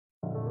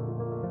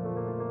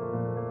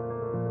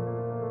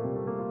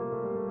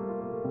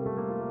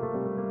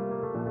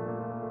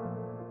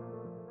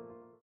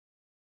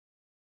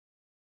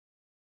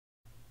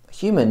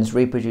Humans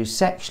reproduce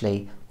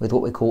sexually with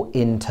what we call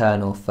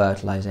internal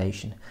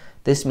fertilisation.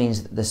 This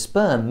means that the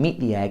sperm meet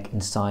the egg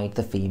inside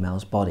the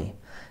female's body.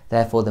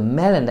 Therefore, the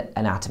male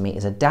anatomy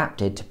is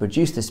adapted to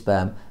produce the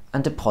sperm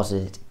and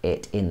deposit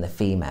it in the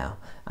female,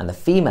 and the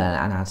female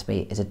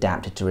anatomy is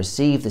adapted to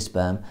receive the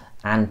sperm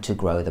and to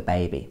grow the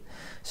baby.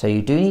 So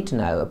you do need to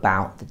know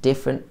about the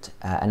different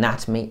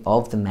anatomy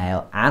of the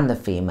male and the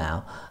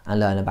female and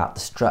learn about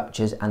the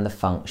structures and the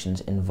functions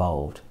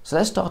involved. So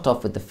let's start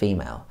off with the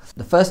female.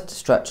 The first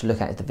structure to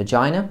look at is the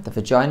vagina. The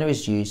vagina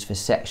is used for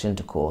sexual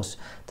intercourse.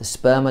 The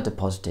sperm are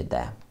deposited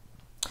there.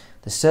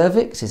 The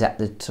cervix is at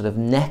the sort of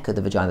neck of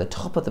the vagina, the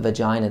top of the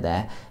vagina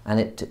there,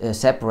 and it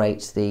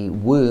separates the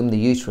womb, the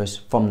uterus,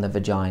 from the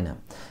vagina.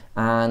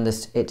 And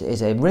it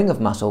is a ring of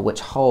muscle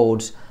which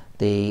holds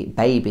the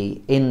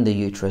baby in the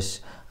uterus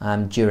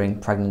during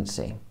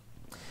pregnancy.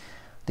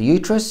 The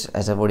uterus,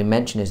 as I've already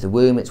mentioned, is the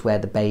womb. It's where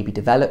the baby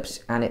develops,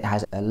 and it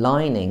has a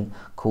lining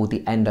called the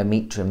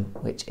endometrium,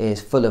 which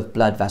is full of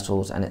blood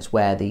vessels, and it's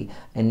where the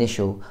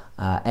initial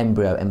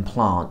embryo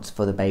implants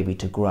for the baby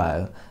to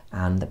grow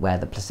and where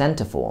the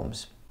placenta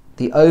forms.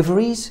 The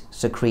ovaries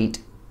secrete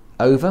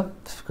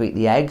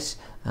the eggs,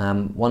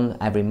 one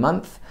every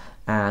month,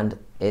 and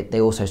they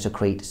also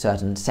secrete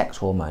certain sex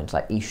hormones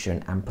like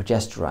estrogen and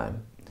progesterone.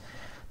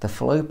 The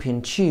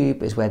fallopian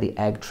tube is where the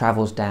egg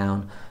travels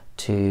down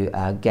to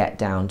get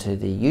down to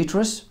the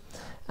uterus,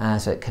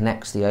 so it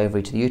connects the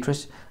ovary to the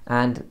uterus,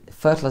 and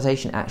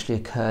fertilisation actually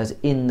occurs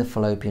in the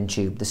fallopian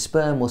tube. The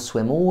sperm will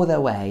swim all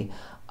their way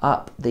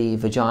up the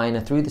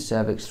vagina, through the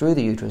cervix, through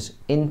the uterus,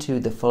 into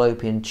the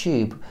fallopian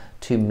tube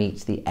to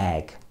meet the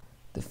egg.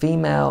 The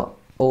female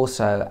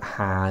also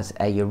has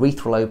a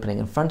urethral opening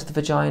in front of the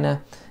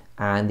vagina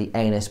and the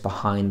anus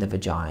behind the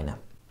vagina.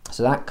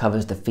 So that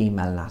covers the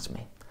female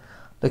anatomy.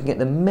 Looking at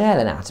the male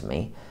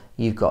anatomy,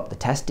 you've got the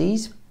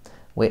testes,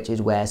 which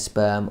is where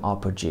sperm are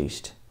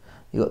produced.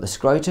 You've got the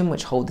scrotum,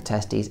 which hold the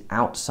testes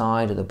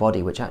outside of the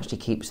body, which actually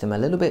keeps them a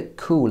little bit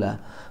cooler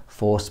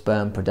for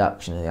sperm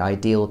production, the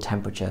ideal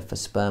temperature for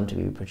sperm to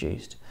be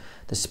produced.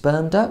 The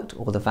sperm duct,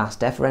 or the vas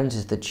deferens,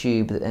 is the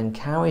tube that then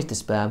carries the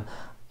sperm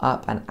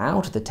up and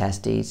out of the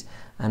testes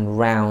and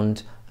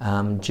round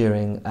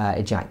during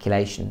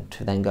ejaculation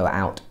to then go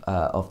out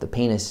of the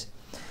penis.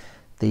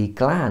 The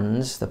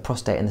glands, the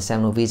prostate and the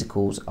seminal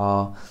vesicles,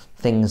 are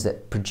things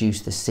that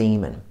produce the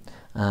semen.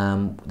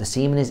 The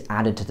semen is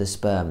added to the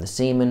sperm. The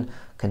semen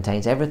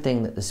contains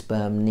everything that the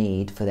sperm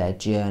need for their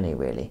journey,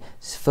 really.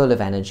 It's full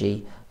of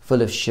energy,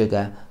 full of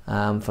sugar,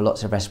 for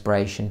lots of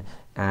respiration,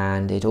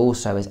 and it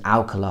also is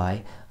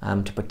alkali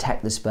to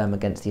protect the sperm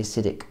against the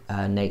acidic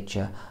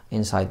nature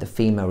inside the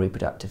female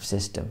reproductive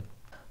system.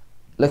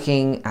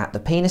 Looking at the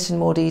penis in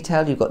more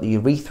detail, you've got the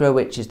urethra,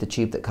 which is the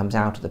tube that comes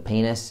out of the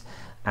penis.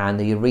 And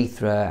the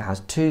urethra has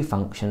two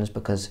functions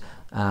because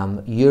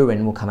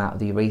urine will come out of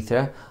the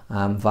urethra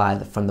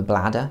from the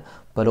bladder,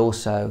 but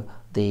also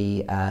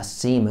the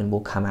semen will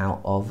come out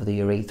of the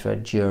urethra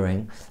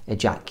during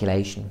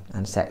ejaculation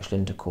and sexual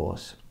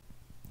intercourse.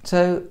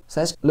 So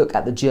let's look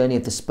at the journey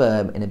of the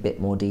sperm in a bit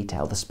more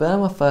detail. The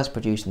sperm are first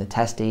produced in the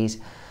testes,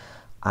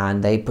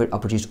 and they are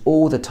produced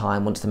all the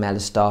time once the male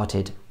has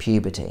started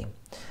puberty.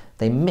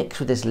 They mix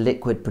with this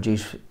liquid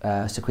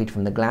secreted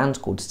from the glands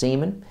called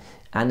semen,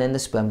 and then the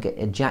sperm get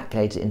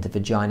ejaculated into the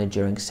vagina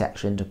during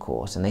sexual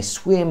intercourse, and they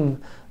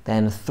swim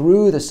then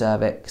through the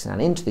cervix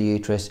and into the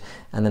uterus,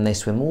 and then they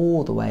swim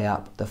all the way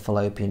up the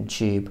fallopian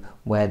tube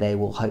where they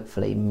will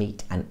hopefully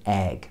meet an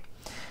egg.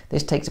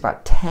 This takes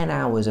about 10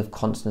 hours of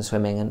constant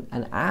swimming,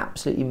 and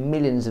absolutely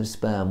millions of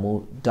sperm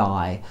will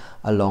die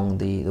along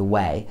the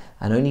way,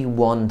 and only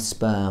one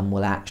sperm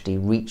will actually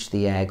reach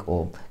the egg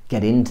or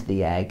get into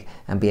the egg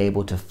and be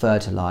able to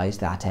fertilise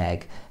that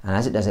egg, and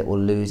as it does, it will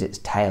lose its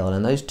tail,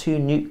 and those two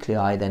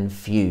nuclei then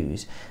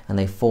fuse and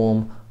they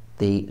form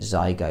the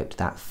zygote,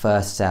 that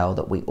first cell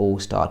that we all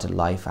started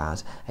life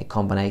as, a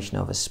combination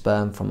of a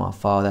sperm from our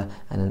father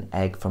and an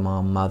egg from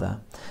our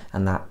mother.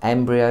 And that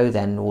embryo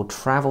then will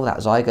travel, that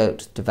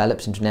zygote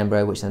develops into an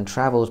embryo which then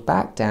travels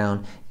back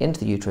down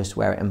into the uterus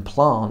where it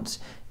implants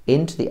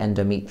into the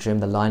endometrium,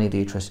 the lining of the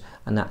uterus,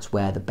 and that's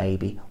where the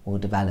baby will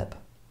develop.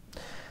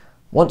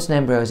 Once an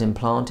embryo is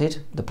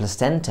implanted, the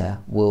placenta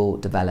will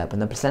develop, and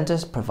the placenta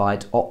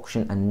provides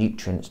oxygen and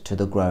nutrients to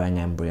the growing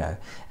embryo,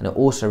 and it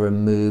also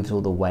removes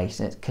all the waste,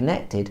 and it's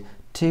connected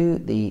to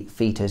the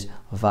fetus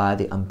via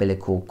the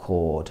umbilical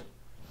cord.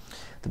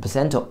 The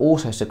placenta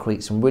also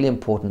secretes some really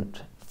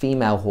important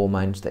female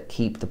hormones that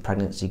keep the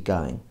pregnancy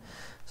going.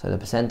 So the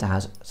placenta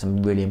has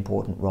some really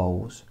important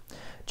roles.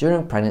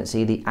 During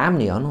pregnancy, the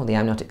amnion, or the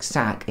amniotic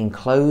sac,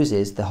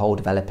 encloses the whole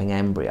developing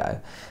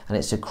embryo, and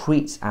it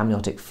secretes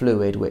amniotic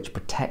fluid which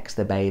protects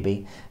the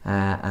baby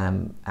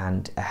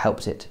and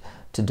helps it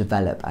to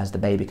develop, as the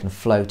baby can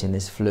float in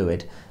this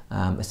fluid,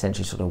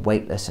 essentially sort of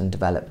weightless, and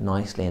develop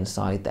nicely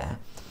inside there.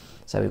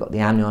 So we've got the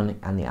amnion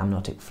and the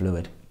amniotic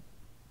fluid.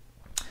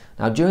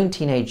 Now, during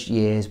teenage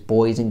years,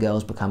 boys and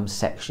girls become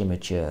sexually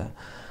mature.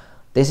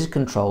 This is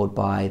controlled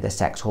by the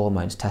sex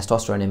hormones,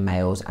 testosterone in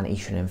males and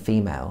estrogen in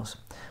females.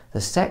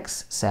 the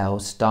sex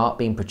cells start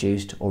being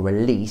produced or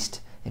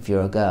released, if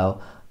you're a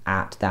girl,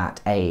 at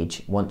that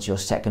age once your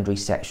secondary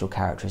sexual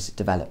characteristics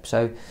develop.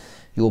 So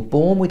you're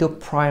born with your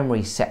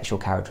primary sexual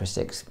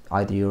characteristics,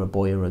 either you're a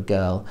boy or a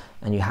girl,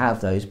 and you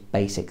have those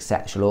basic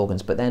sexual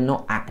organs, but they're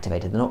not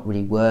activated, they're not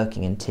really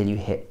working until you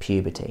hit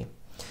puberty.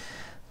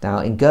 Now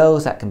in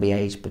girls that can be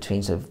aged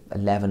between sort of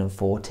 11 and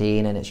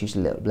 14, and it's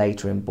usually a little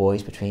later in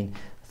boys between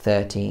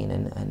 13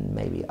 and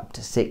maybe up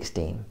to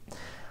 16.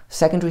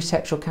 Secondary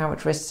sexual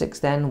characteristics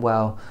then,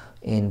 well,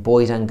 in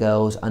boys and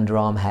girls,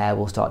 underarm hair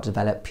will start to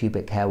develop,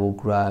 pubic hair will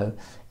grow.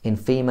 In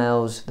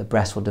females, the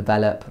breasts will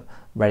develop,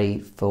 ready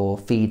for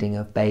feeding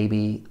of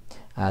baby,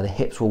 the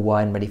hips will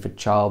widen, ready for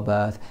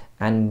childbirth,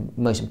 and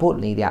most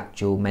importantly, the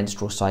actual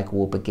menstrual cycle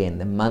will begin,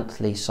 the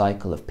monthly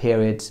cycle of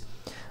periods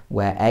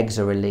where eggs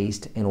are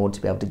released in order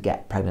to be able to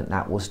get pregnant.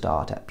 That will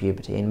start at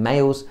puberty. In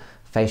males,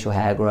 facial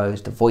hair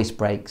grows, the voice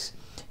breaks,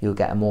 you'll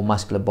get a more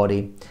muscular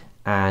body,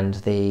 and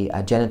the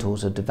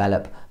genitals will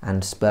develop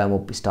and sperm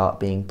will start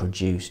being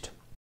produced.